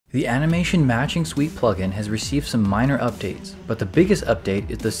The Animation Matching Suite plugin has received some minor updates, but the biggest update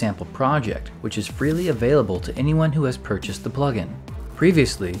is the sample project, which is freely available to anyone who has purchased the plugin.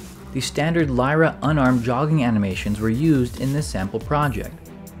 Previously, the standard Lyra unarmed jogging animations were used in this sample project.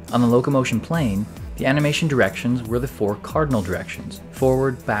 On the locomotion plane, the animation directions were the 4 cardinal directions: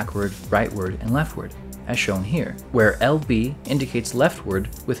 forward, backward, rightward, and leftward, as shown here, where LB indicates leftward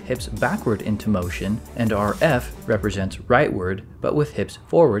with hips backward into motion, and RF represents rightward but with hips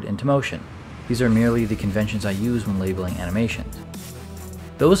forward into motion. These are merely the conventions I use when labeling animations.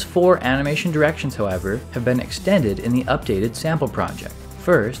 Those 4 animation directions, however, have been extended in the updated sample project.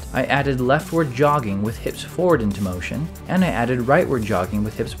 First, I added leftward jogging with hips forward into motion, and I added rightward jogging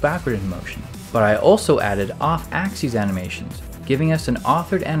with hips backward into motion. But I also added off-axis animations, giving us an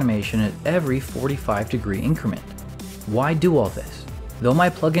authored animation at every 45-degree increment. Why do all this? Though my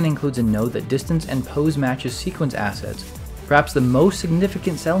plugin includes a node that distance and pose matches sequence assets, perhaps the most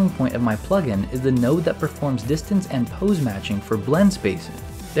significant selling point of my plugin is the node that performs distance and pose matching for BlendSpaces.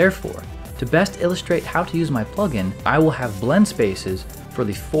 Therefore, to best illustrate how to use my plugin, I will have BlendSpaces for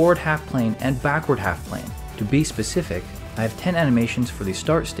the forward half plane and backward half plane. To be specific, I have 10 animations for the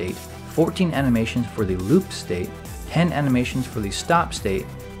start state, 14 animations for the loop state, 10 animations for the stop state,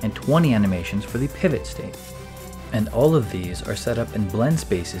 and 20 animations for the pivot state. And all of these are set up in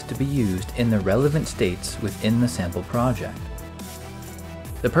BlendSpaces to be used in the relevant states within the sample project.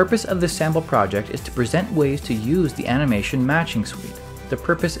 The purpose of this sample project is to present ways to use the Animation Matching Suite. The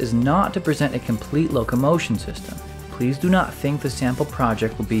purpose is not to present a complete locomotion system. Please do not think the sample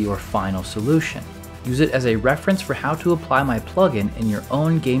project will be your final solution. Use it as a reference for how to apply my plugin in your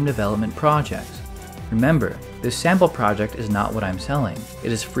own game development projects. Remember, this sample project is not what I'm selling.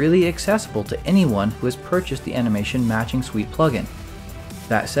 It is freely accessible to anyone who has purchased the Animation Matching Suite plugin.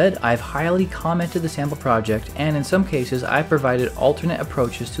 That said, I've highly commented the sample project, and in some cases I've provided alternate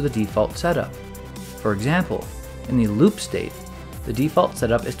approaches to the default setup. For example, in the loop state, the default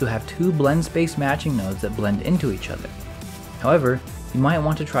setup is to have 2 BlendSpace matching nodes that blend into each other. However, you might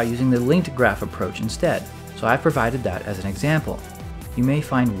want to try using the linked graph approach instead, so I've provided that as an example. You may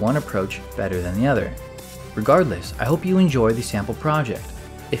find one approach better than the other. Regardless, I hope you enjoy the sample project.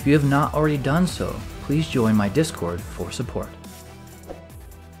 If you have not already done so, please join my Discord for support.